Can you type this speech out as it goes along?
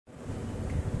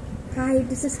Hi,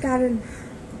 this is Karen.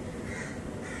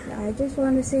 I just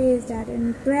want to say is that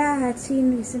in prayer I had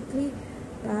seen recently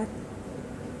that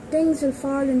things will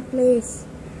fall in place,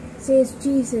 says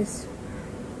Jesus.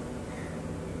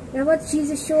 Now what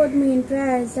Jesus showed me in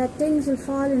prayer is that things will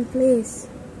fall in place.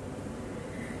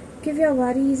 Give your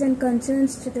worries and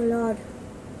concerns to the Lord,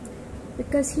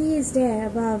 because He is there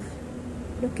above,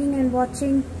 looking and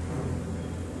watching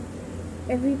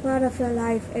every part of your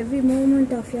life, every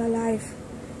moment of your life.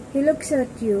 He looks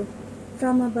at you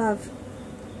from above.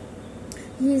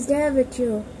 He is there with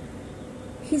you.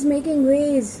 He's making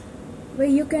ways where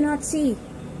you cannot see.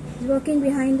 He's working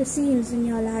behind the scenes in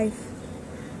your life.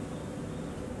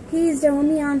 He is the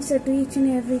only answer to each and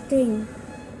everything.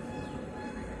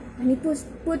 And He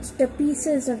puts the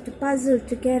pieces of the puzzle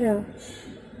together.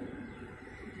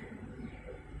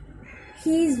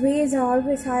 His ways are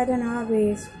always higher than our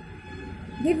ways.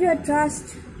 Give your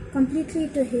trust completely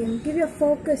to Him. Give your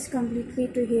focus completely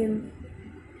to Him.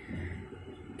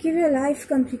 Give your life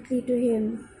completely to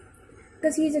Him.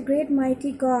 Because He is a great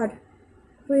mighty God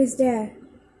who is there.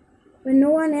 When no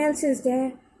one else is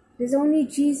there, there's only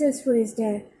Jesus who is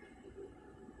there.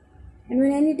 And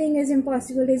when anything is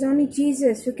impossible, there's only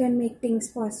Jesus who can make things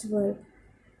possible.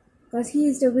 Because He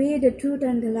is the way, the truth,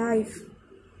 and the life.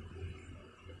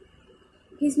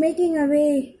 He's making a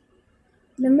way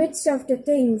in the midst of the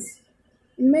things,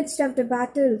 in the midst of the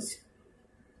battles.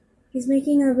 He's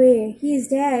making a way. He is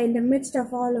there in the midst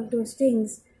of all of those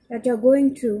things that you're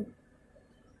going through.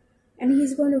 And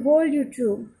He's going to hold you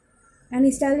through. And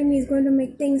He's telling me He's going to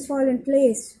make things fall in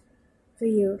place for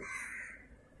you.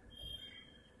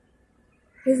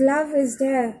 His love is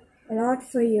there a lot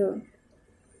for you.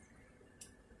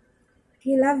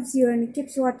 He loves you and He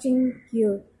keeps watching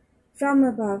you from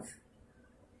above.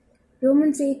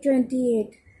 Romans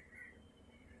 8:28.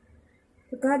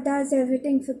 For God does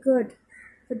everything for good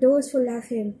for those who love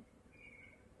Him.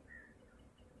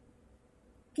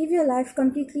 Give your life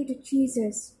completely to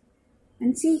Jesus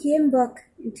and see Him work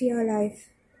into your life.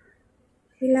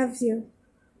 He loves you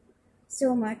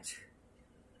so much.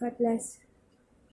 God bless.